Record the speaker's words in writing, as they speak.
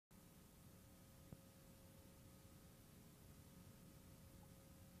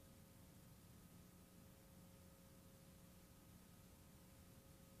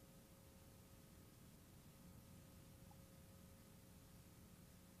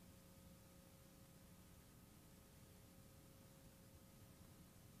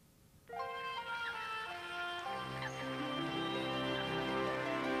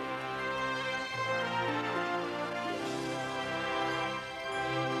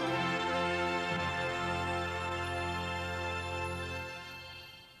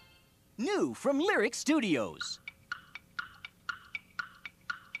New from Lyric Studios.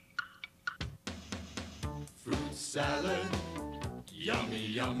 Fruit salad, yummy,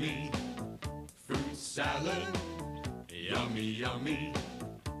 yummy. Fruit salad, yummy, yummy.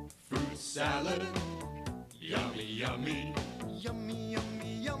 Fruit salad, yummy, yummy. Yummy,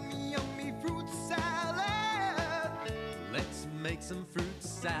 yummy, yummy, yummy fruit salad. Let's make some fruit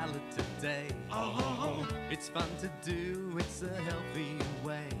salad today. Oh, It's fun to do, it's a healthy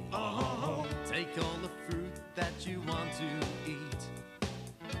way. oh, Take all the fruit that you want to eat.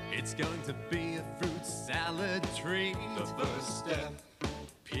 It's going to be a fruit salad treat. the first step,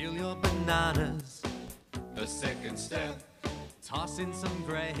 Peel your bananas, the second step, toss in some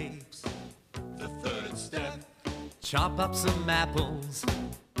grapes, the third step, chop up some apples,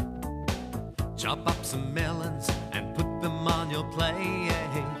 chop up some melons, and put them on your plate.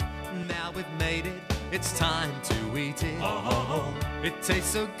 Now we've made it, it's time to eat it. oh, It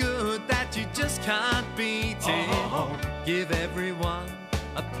tastes so good that you just can't beat it. Oh. Give everyone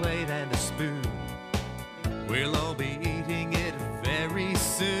a plate and a spoon. We'll all be eating it very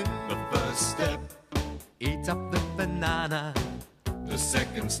soon. the first step, Eat up the banana, the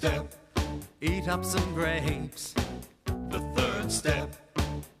second step, eat up some grapes, the third step,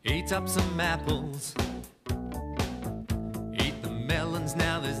 eat up some apples. Eat the melons,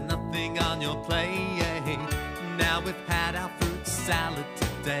 now there's nothing on your plate. Now we've had our fruit salad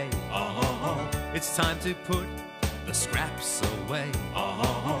today. oh, It's time to put the scraps away.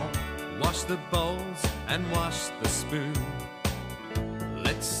 oh, Wash the bowls and wash the spoon.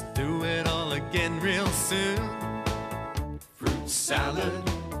 Let's do it all again real soon. fruit salad,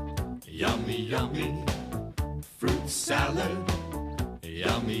 yummy, yummy. Fruit salad,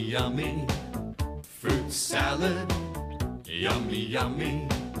 yummy, yummy. Fruit salad, yummy, yummy.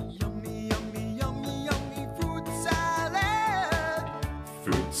 Yummy, yummy, yummy, yummy fruit salad.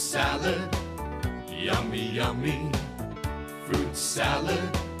 Fruit salad, yummy, yummy. Fruit salad,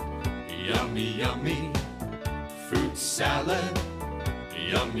 yummy, yummy. Fruit salad,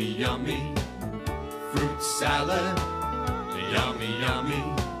 yummy, yummy. Fruit salad, yummy, yummy.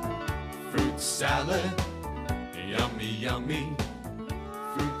 Fruit salad, yummy, yummy.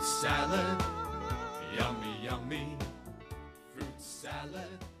 Fruit salad, yummy, yummy. Fruit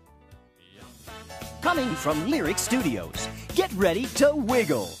salad, yummy. Coming from Lyric Studios. Get ready to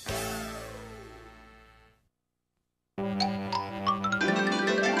wiggle.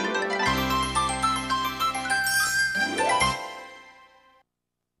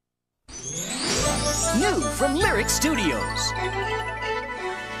 New from Lyric Studios.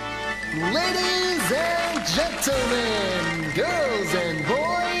 Ladies and gentlemen, girls and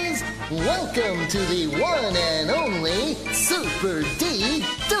boys, welcome to the one and only Super D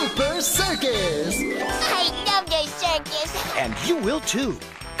Duper Circus! I love the circus. And you will too.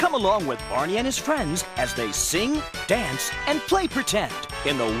 Come along with Barney and his friends as they sing, dance, and play pretend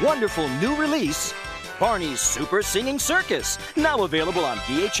in the wonderful new release, Barney's Super Singing Circus, now available on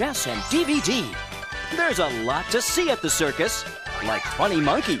VHS and DVD. There's a lot to see at the circus, like funny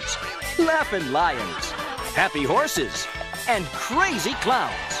monkeys, laughing lions, happy horses, and crazy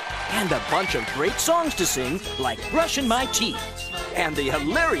clowns, and a bunch of great songs to sing, like Brushing My Teeth, and the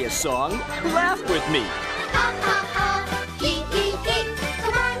hilarious song, Laugh With Me. Ha ha ha, geek geek geek.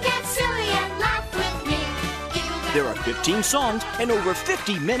 Come on, get silly and laugh with me. Giggle, giggle. There are 15 songs and over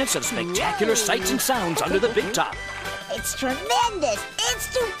 50 minutes of spectacular sights and sounds under the big top. It's tremendous. It's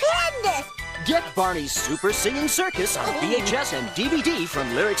stupendous. Get Barney's Super Singing Circus on VHS and DVD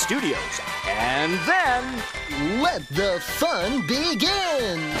from Lyric Studios. And then, Let the fun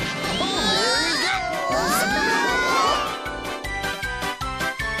begin!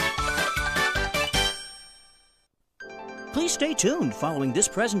 please stay tuned following this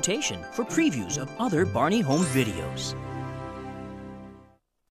presentation for previews of other Barney Home videos.